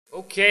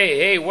Okay,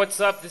 hey, what's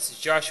up? This is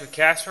Joshua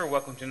Casper.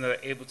 Welcome to another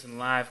Ableton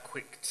Live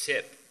quick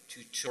tip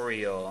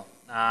tutorial.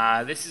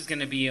 This is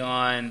going to be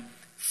on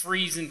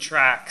freezing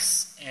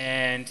tracks,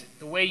 and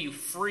the way you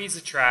freeze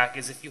a track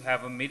is if you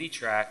have a MIDI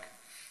track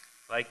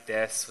like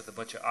this with a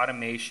bunch of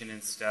automation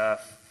and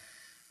stuff,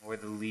 or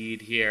the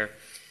lead here,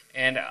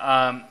 and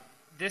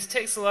this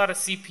takes a lot of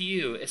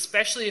CPU,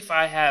 especially if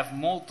I have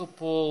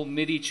multiple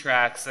MIDI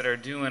tracks that are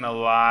doing a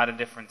lot of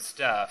different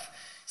stuff.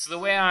 So the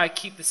way I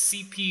keep the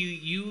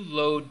CPU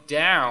load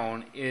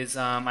down is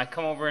I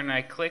come over and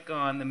I click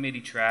on the MIDI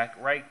track,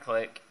 right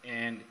click,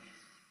 and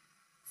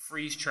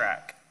freeze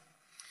track.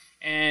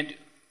 And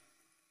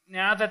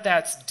now that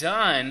that's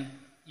done,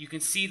 you can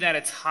see that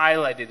it's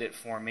highlighted it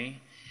for me.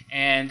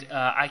 And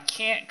I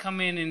can't come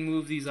in and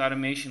move these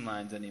automation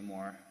lines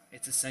anymore.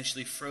 It's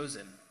essentially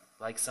frozen,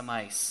 like some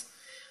ice.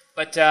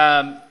 But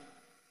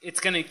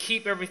it's going to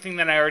keep everything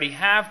that I already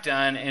have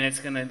done, and it's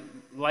going to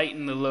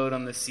lighten the load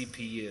on the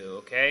CPU,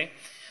 okay?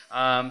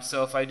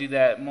 So if I do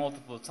that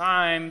multiple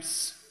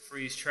times,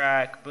 freeze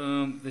track,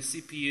 boom, the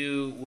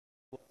CPU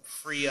will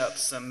free up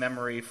some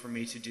memory for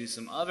me to do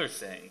some other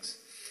things.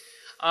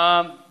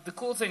 The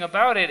cool thing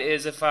about it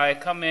is if I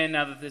come in,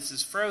 now that this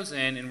is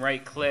frozen, and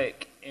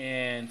right-click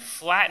and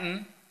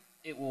flatten,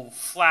 it will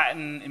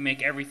flatten and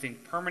make everything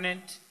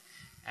permanent,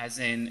 as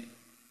in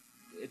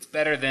it's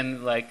better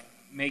than like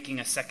making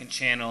a second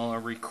channel or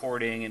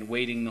recording and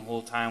waiting the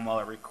whole time while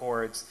it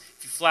records.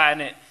 If you flatten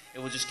it, it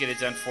will just get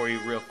it done for you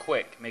real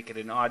quick, make it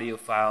an audio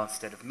file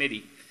instead of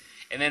MIDI.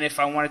 And then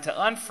if I wanted to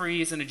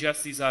unfreeze and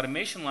adjust these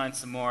automation lines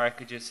some more, I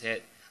could just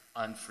hit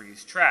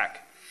unfreeze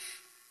track.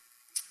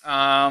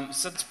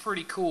 So that's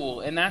pretty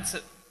cool, and that's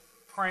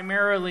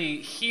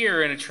primarily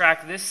here in a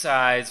track this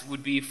size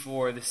would be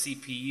for the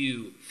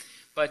CPU.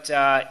 But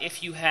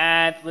if you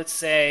had, let's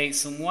say,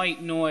 some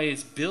white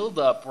noise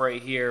buildup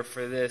right here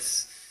for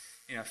this,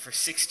 for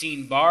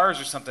 16 bars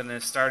or something,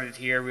 that started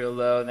here real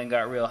low, then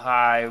got real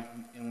high,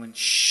 and went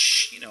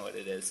shh, you know what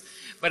it is.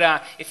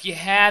 But if you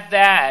had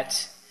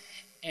that,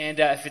 and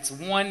if it's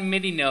one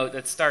MIDI note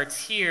that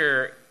starts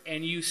here,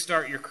 and you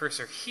start your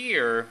cursor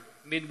here,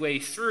 midway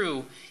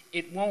through,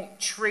 it won't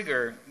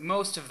trigger,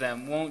 most of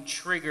them won't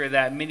trigger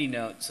that MIDI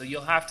note. So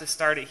you'll have to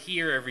start it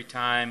here every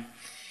time.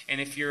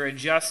 And if you're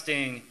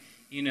adjusting,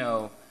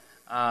 if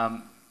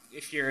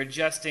you're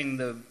adjusting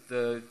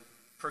the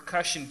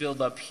percussion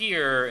build up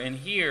here, and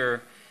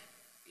you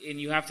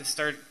have to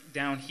start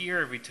down here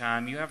every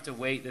time, you have to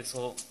wait this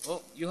whole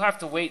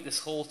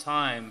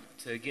time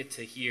to get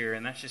to here,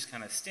 and that's just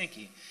kind of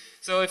stinky.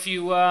 So if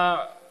you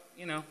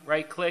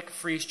right click,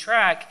 freeze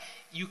track,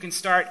 you can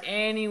start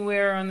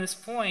anywhere on this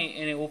point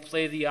and it will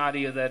play the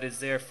audio that is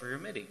there for your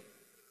MIDI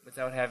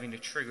without having to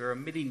trigger a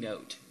MIDI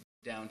note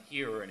down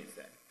here or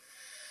anything.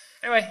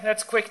 Anyway,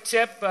 that's a quick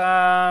tip.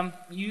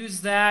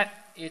 Use that.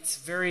 It's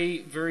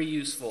very, very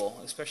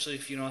useful, especially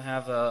if you don't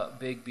have a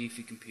big,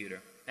 beefy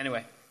computer.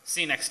 Anyway,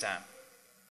 see you next time.